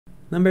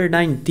Number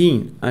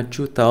 19, a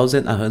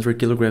 2,100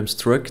 kilograms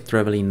truck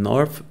traveling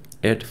north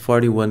at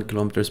 41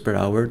 kilometers per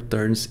hour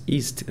turns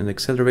east and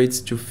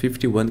accelerates to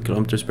 51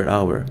 kilometers per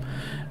hour.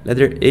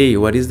 Letter A,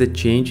 what is the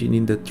change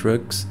in the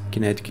truck's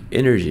kinetic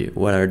energy?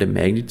 What are the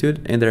magnitude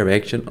and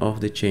direction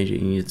of the change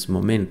in its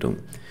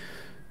momentum?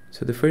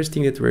 So the first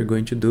thing that we're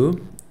going to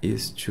do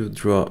is to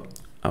draw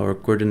our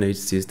coordinate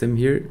system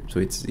here, so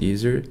it's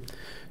easier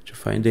to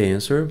find the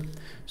answer.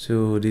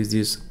 So this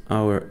is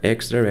our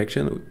x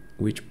direction,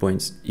 which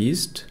points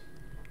east,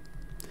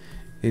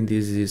 and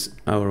this is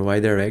our y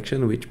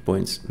direction, which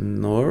points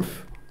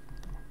north.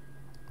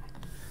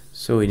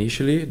 So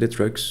initially the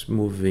truck's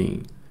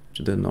moving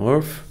to the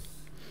north,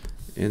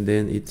 and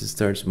then it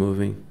starts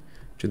moving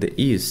to the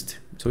east.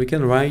 So we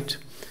can write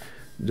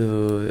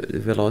the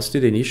velocity,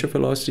 the initial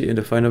velocity and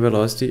the final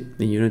velocity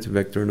in unit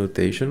vector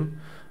notation.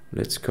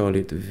 Let's call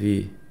it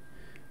v,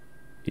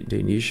 the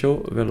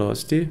initial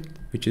velocity,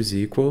 which is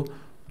equal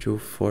to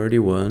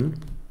 41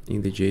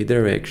 in the j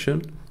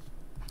direction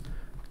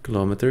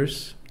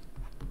kilometers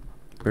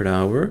per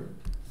hour,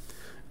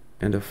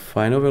 and the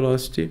final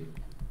velocity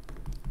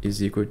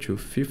is equal to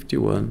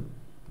 51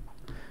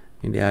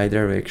 in the I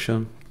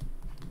direction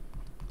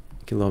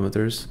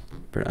kilometers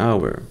per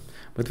hour.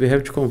 But we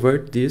have to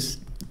convert this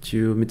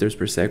to meters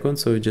per second,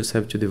 so we just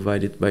have to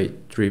divide it by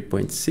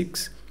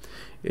 3.6,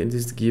 and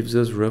this gives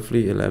us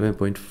roughly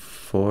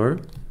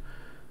 11.4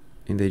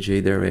 in the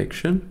j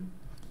direction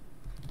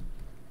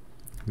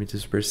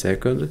meters per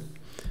second,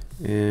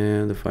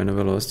 and the final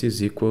velocity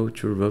is equal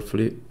to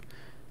roughly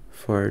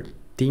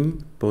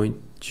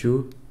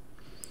 14.2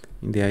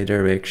 in the I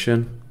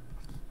direction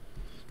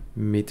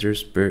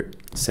meters per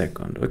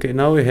second. Okay,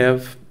 now we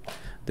have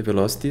the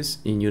velocities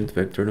in unit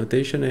vector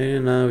notation,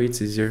 and now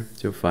it's easier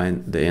to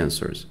find the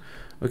answers.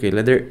 Okay,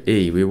 letter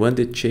A, we want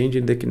the change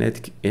in the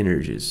kinetic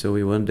energy, so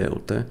we want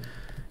delta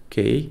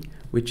K,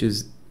 which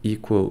is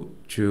equal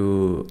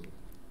to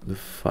the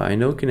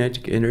final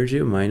kinetic energy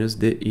minus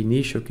the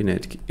initial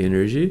kinetic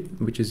energy,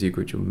 which is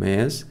equal to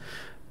mass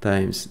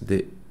times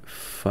the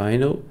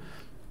final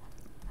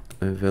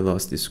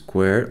velocity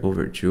squared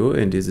over 2,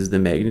 and this is the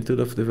magnitude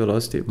of the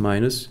velocity,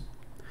 minus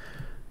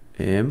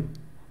m,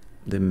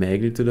 the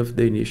magnitude of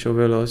the initial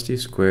velocity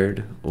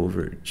squared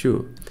over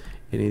 2.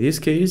 And in this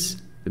case,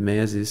 the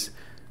mass is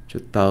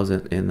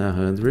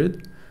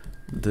 2,100.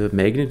 The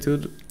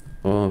magnitude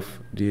of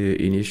the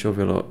initial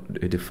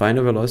the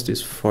final velocity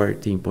is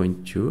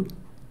 14.2.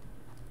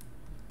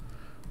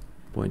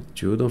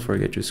 Don't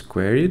forget to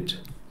square it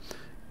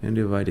and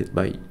divide it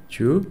by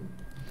 2.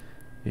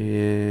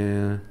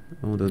 And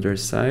on the other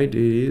side, it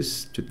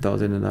is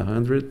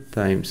 2,100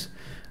 times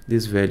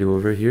this value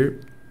over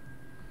here,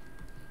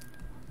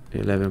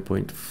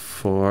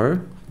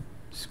 11.4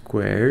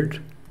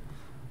 squared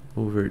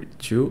over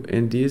 2,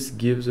 and this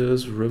gives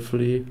us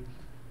roughly,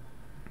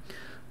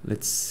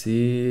 let's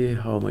see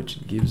how much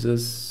it gives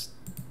us,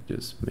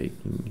 just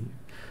making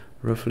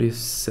roughly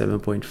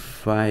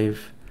 7.5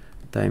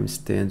 times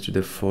 10 to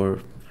the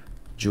 4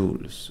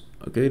 joules.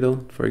 Okay,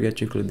 don't forget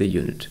to include the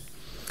unit.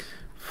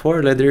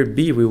 For letter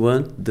B, we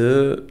want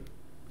the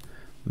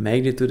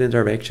magnitude and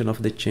direction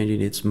of the change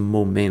in its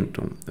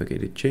momentum. Okay,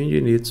 the change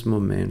in its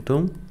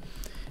momentum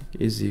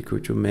is equal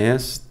to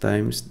mass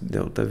times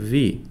delta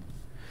V,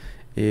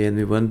 and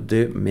we want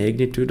the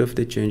magnitude of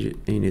the change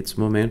in its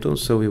momentum,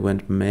 so we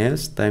want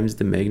mass times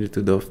the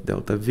magnitude of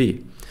delta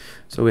V.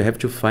 So we have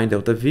to find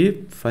delta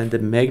V, find the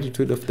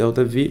magnitude of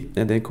delta V,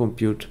 and then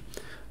compute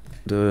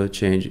the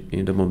change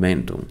in the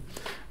momentum.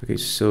 Okay,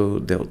 so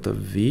delta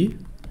V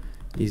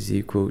is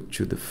equal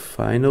to the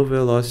final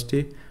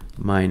velocity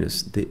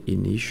minus the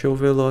initial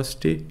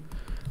velocity,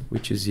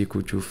 which is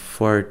equal to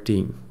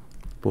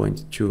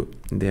 14.2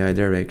 in the I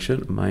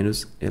direction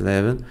minus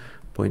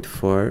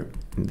 11.4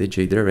 in the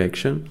j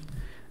direction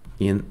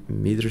in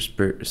meters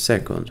per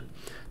second.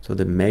 So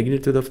the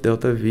magnitude of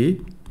delta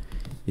V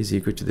is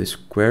equal to the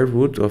square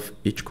root of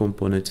each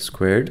component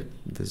squared.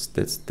 That's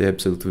the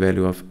absolute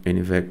value of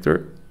any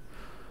vector.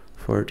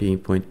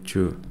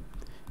 14.2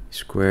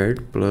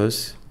 squared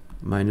plus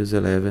minus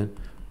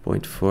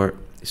 11.4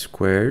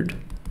 squared,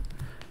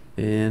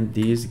 and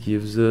this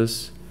gives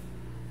us,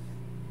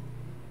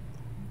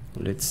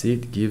 let's see,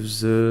 it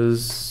gives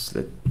us,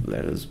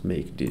 let us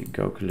make the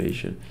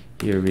calculation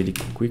here really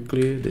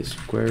quickly. The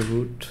square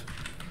root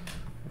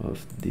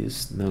of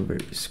this number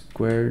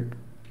squared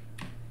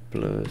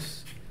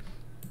plus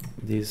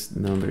this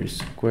number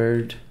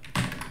squared,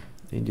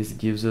 and this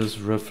gives us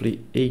roughly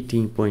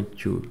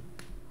 18.2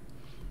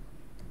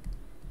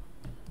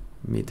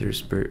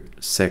 meters per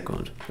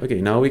second.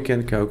 Okay, now we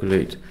can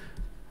calculate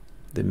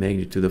the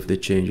magnitude of the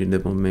change in the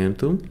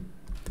momentum,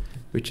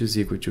 which is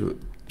equal to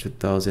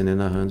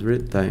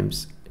 2,100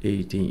 times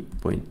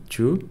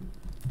 18.2,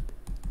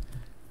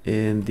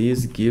 and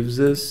this gives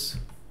us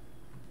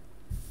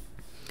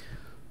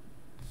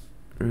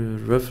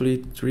roughly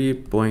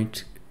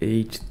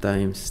 3.8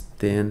 times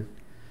 10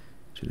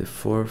 to the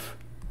 4th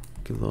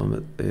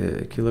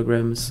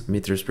kilograms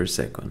meters per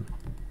second.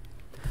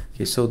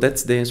 Okay, so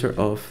that's the answer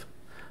of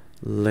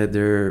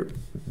Letter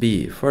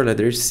B. For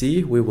letter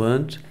C, we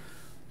want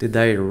the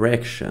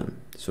direction.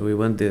 So we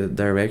want the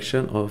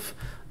direction of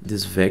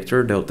this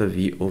vector delta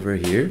V over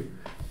here,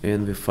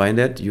 and we find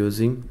that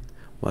using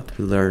what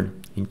we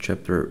learned in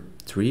chapter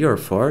 3 or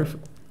 4,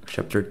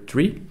 chapter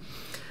 3,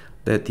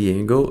 that the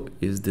angle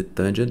is the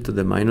tangent to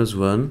the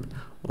 -1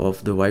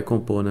 of the y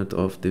component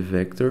of the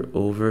vector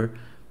over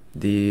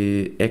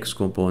the x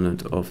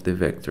component of the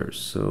vector.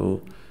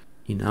 So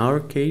in our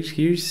case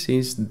here,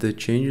 since the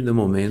change in the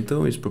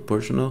momentum is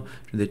proportional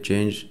to the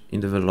change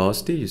in the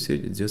velocity, you see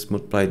it's just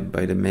multiplied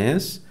by the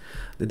mass,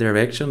 the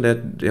direction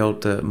that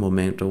delta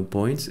momentum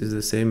points is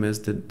the same as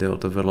the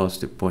delta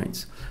velocity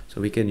points.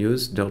 So we can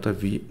use delta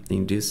V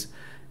in this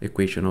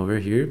equation over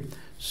here.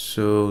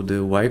 So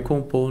the y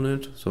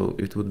component, so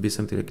it would be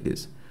something like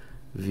this: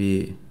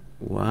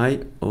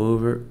 Vy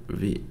over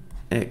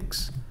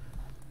Vx.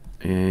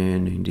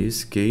 And in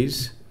this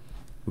case,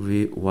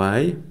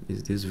 Vy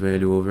is this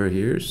value over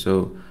here,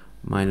 so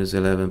minus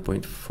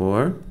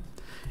 11.4,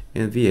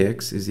 and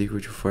Vx is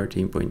equal to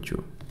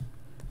 14.2.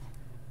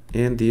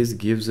 And this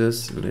gives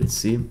us, let's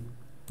see,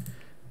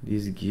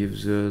 this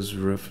gives us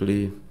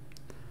roughly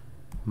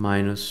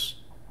minus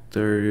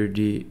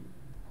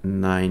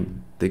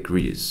 39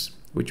 degrees,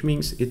 which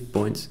means it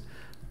points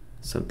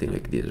something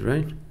like this,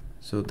 right?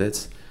 So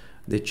that's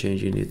the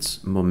change in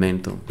its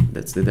momentum.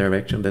 That's the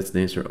direction, that's the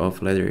answer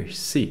of letter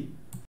C.